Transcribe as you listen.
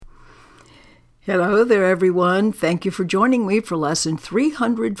Hello there, everyone. Thank you for joining me for lesson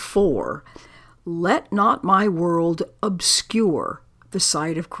 304. Let not my world obscure the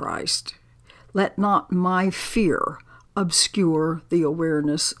sight of Christ. Let not my fear obscure the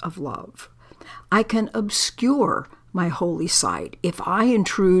awareness of love. I can obscure my holy sight if I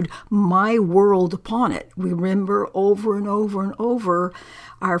intrude my world upon it. We remember over and over and over,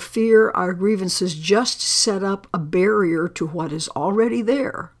 our fear, our grievances just set up a barrier to what is already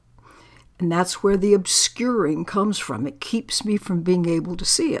there. And that's where the obscuring comes from. It keeps me from being able to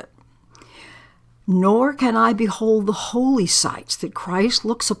see it. Nor can I behold the holy sights that Christ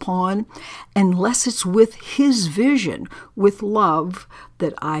looks upon unless it's with his vision, with love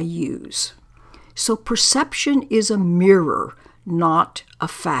that I use. So perception is a mirror, not a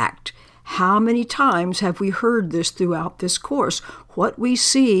fact. How many times have we heard this throughout this course? What we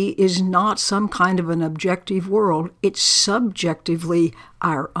see is not some kind of an objective world. It's subjectively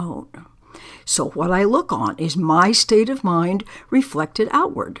our own. So what I look on is my state of mind reflected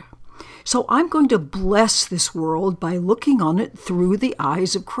outward. So I'm going to bless this world by looking on it through the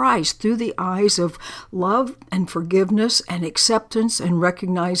eyes of Christ, through the eyes of love and forgiveness and acceptance and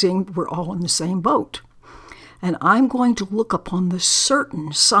recognizing we're all in the same boat. And I'm going to look upon the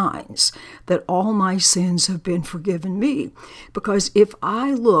certain signs that all my sins have been forgiven me. Because if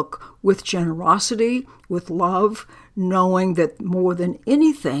I look with generosity, with love, knowing that more than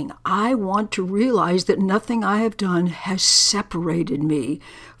anything, I want to realize that nothing I have done has separated me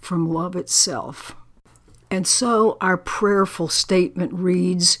from love itself. And so our prayerful statement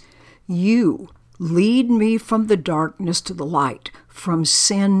reads, "You lead me from the darkness to the light, from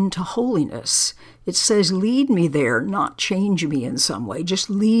sin to holiness." It says lead me there, not change me in some way. Just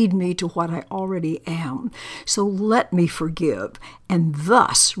lead me to what I already am. So let me forgive and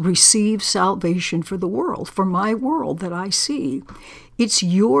thus receive salvation for the world, for my world that I see. It's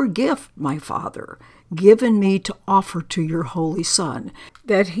your gift, my Father, given me to offer to your Holy Son,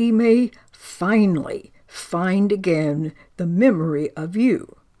 that he may finally find again the memory of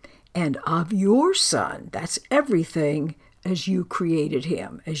you and of your Son. That's everything as you created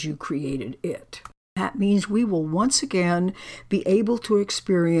him, as you created it. That means we will once again be able to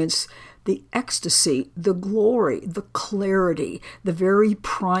experience the ecstasy, the glory, the clarity, the very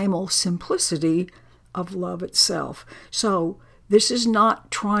primal simplicity of love itself. So this is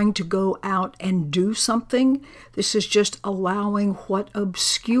not trying to go out and do something. This is just allowing what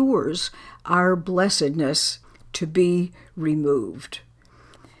obscures our blessedness to be removed.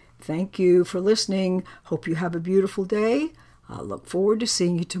 Thank you for listening. Hope you have a beautiful day. I look forward to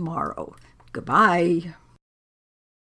seeing you tomorrow. Goodbye.